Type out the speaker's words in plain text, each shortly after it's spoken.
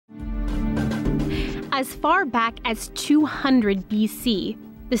As far back as 200 BC,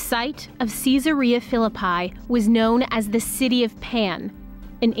 the site of Caesarea Philippi was known as the City of Pan,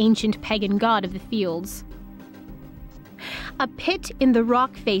 an ancient pagan god of the fields. A pit in the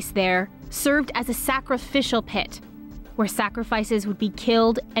rock face there served as a sacrificial pit, where sacrifices would be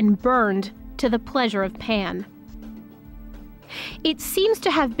killed and burned to the pleasure of Pan. It seems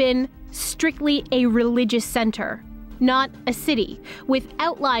to have been strictly a religious center, not a city, with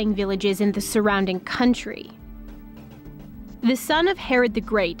outlying villages in the surrounding country. The son of Herod the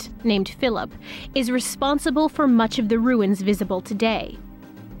Great, named Philip, is responsible for much of the ruins visible today.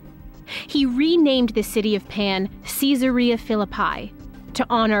 He renamed the city of Pan Caesarea Philippi to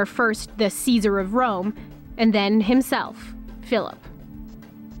honor first the Caesar of Rome and then himself, Philip.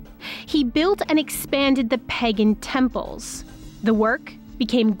 He built and expanded the pagan temples. The work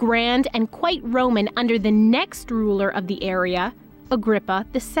became grand and quite Roman under the next ruler of the area, Agrippa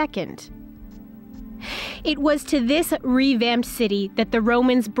II. It was to this revamped city that the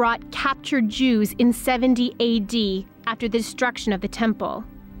Romans brought captured Jews in 70 AD after the destruction of the temple.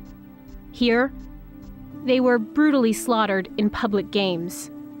 Here, they were brutally slaughtered in public games.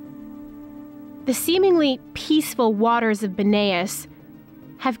 The seemingly peaceful waters of Banaeus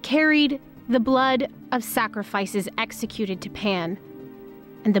have carried the blood of sacrifices executed to Pan,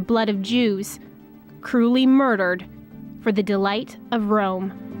 and the blood of Jews cruelly murdered for the delight of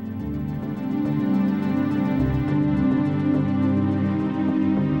Rome.